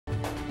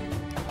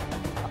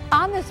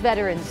On this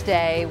Veterans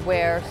Day,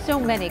 where so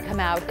many come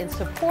out in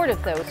support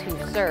of those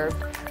who've served,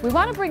 we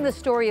want to bring the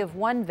story of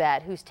one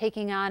vet who's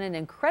taking on an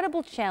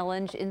incredible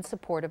challenge in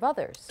support of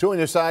others. Two on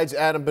Your Side's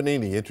Adam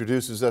Benini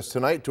introduces us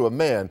tonight to a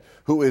man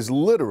who is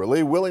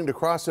literally willing to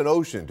cross an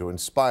ocean to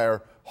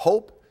inspire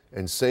hope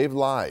and save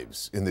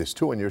lives in this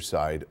Two on Your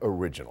Side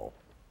original.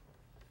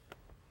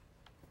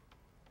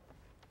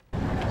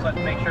 Let's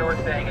make sure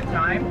we're staying in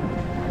time.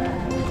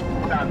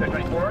 Sound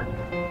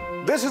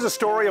 24. This is a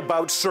story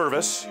about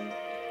service,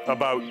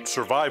 about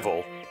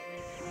survival,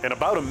 and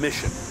about a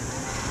mission.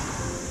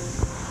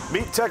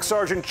 Meet Tech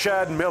Sergeant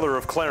Chad Miller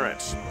of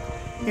Clarence.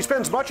 He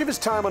spends much of his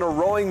time on a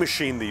rowing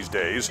machine these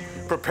days,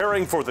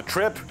 preparing for the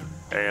trip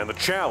and the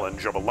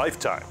challenge of a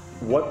lifetime.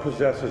 What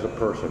possesses a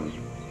person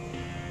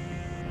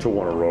to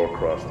want to row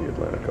across the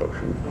Atlantic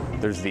Ocean?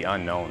 There's the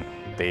unknown.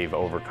 They've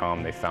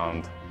overcome, they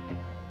found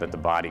that the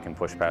body can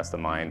push past the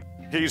mind.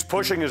 He's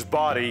pushing his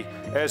body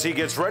as he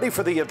gets ready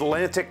for the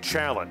Atlantic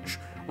Challenge,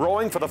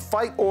 rowing for the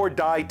Fight or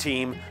Die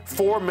team,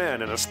 4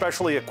 men in a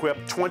specially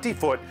equipped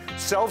 20-foot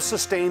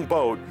self-sustained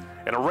boat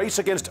in a race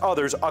against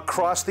others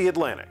across the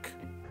Atlantic.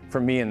 For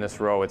me in this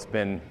row, it's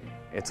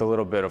a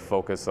little bit of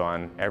focus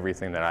on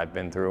everything that I've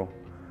been through,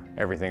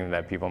 everything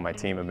that people on my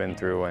team have been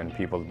through and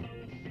people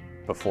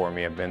before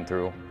me have been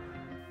through.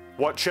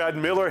 What Chad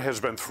Miller has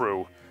been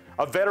through,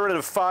 a veteran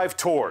of 5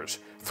 tours,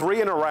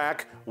 3 in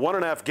Iraq, 1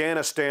 in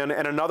Afghanistan,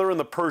 and another in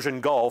the Persian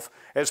Gulf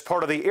as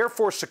part of the Air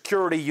Force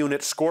Security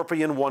Unit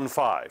Scorpion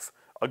 1-5,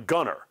 a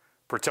gunner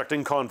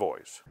protecting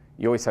convoys.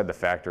 You always had the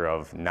factor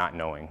of not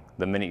knowing.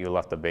 The minute you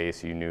left the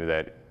base, you knew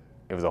that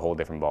it was a whole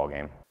different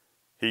ballgame.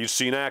 He's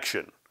seen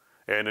action,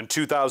 and in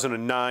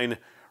 2009,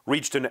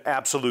 reached an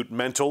absolute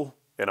mental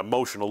and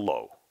emotional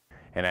low.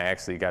 And I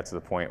actually got to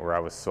the point where I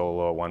was so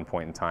low at one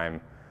point in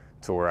time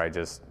to where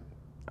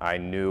I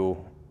knew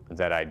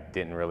that I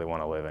didn't really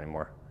want to live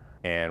anymore.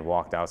 And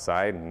walked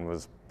outside and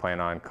was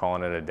planning on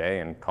calling it a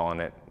day and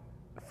calling it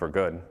for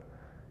good.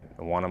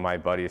 And one of my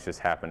buddies just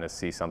happened to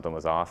see something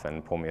was off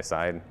and pull me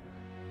aside.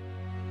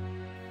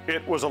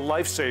 It was a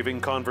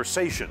life-saving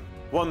conversation,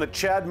 one that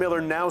Chad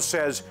Miller now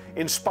says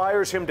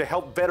inspires him to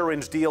help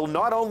veterans deal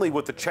not only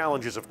with the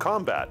challenges of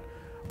combat,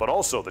 but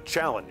also the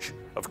challenge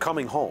of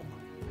coming home.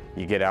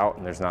 You get out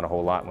and there's not a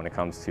whole lot when it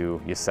comes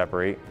to, you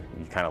separate,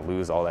 you kind of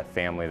lose all that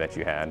family that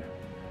you had.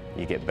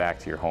 You get back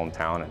to your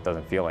hometown, it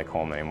doesn't feel like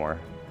home anymore.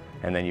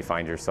 And then you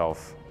find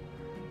yourself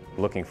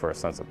looking for a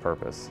sense of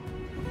purpose.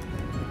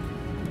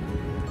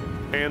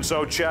 And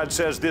so Chad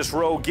says this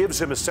row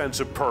gives him a sense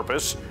of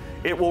purpose.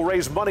 It will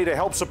raise money to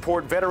help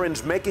support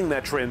veterans making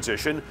that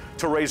transition,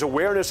 to raise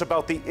awareness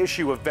about the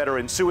issue of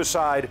veteran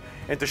suicide,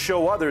 and to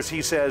show others,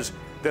 he says,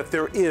 that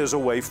there is a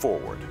way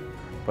forward.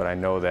 But I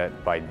know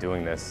that by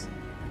doing this,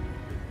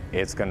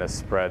 it's going to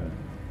spread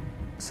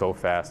so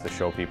fast to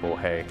show people,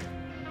 hey,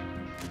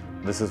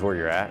 this is where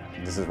you're at,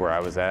 this is where I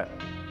was at,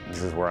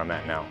 this is where I'm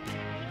at now.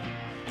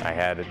 I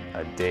had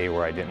a day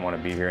where I didn't want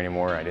to be here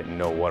anymore. I didn't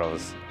know what I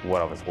was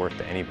worth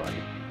to anybody.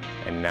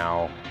 And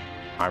now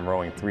I'm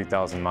rowing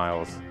 3,000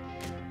 miles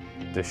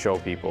to show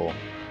people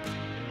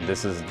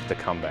this is the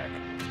comeback.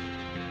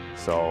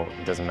 So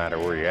it doesn't matter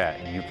where you're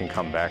at, you can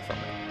come back from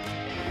it.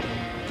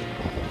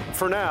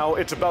 For now,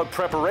 it's about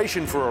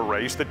preparation for a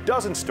race that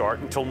doesn't start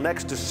until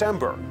next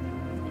December.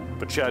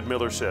 But Chad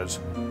Miller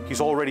says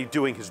he's already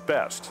doing his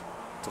best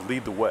to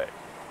lead the way.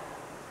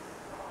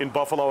 In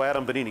Buffalo,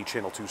 Adam Benini,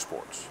 Channel 2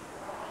 Sports.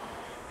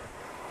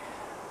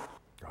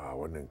 Oh,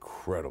 what an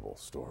incredible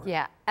story.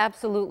 Yeah,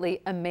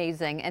 absolutely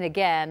amazing. And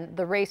again,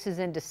 the race is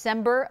in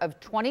December of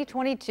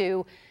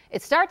 2022.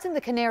 It starts in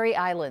the Canary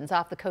Islands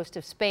off the coast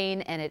of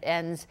Spain and it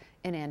ends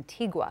in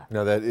Antigua.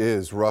 Now that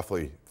is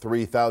roughly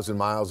 3,000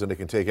 miles and it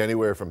can take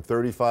anywhere from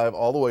 35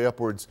 all the way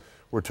upwards,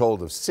 we're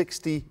told, of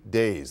 60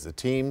 days. The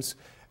teams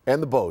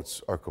and the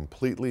boats are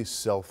completely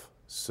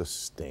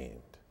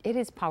self-sustained. It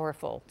is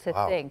powerful to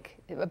think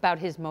about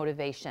his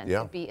motivation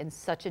to be in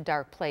such a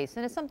dark place.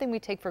 And it's something we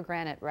take for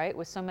granted, right?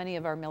 With so many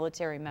of our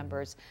military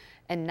members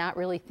and not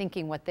really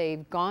thinking what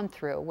they've gone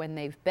through when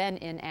they've been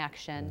in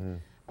action.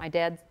 My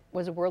dad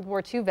was a World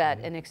War II vet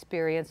and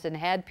experienced and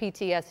had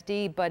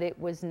PTSD, but it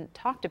wasn't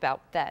talked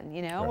about then,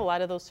 you know? A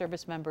lot of those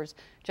service members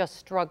just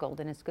struggled,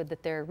 and it's good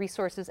that there are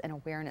resources and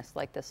awareness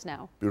like this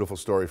now. Beautiful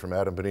story from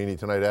Adam Benini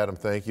tonight. Adam,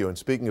 thank you. And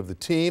speaking of the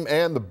team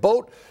and the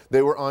boat,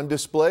 they were on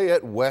display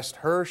at West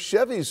Her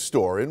Chevy's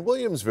store in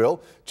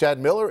Williamsville. Chad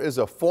Miller is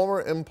a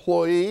former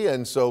employee,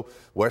 and so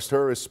West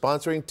Her is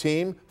sponsoring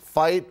Team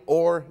Fight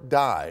or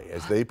Die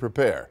as they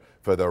prepare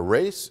for the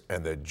race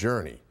and the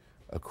journey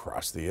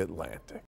across the Atlantic.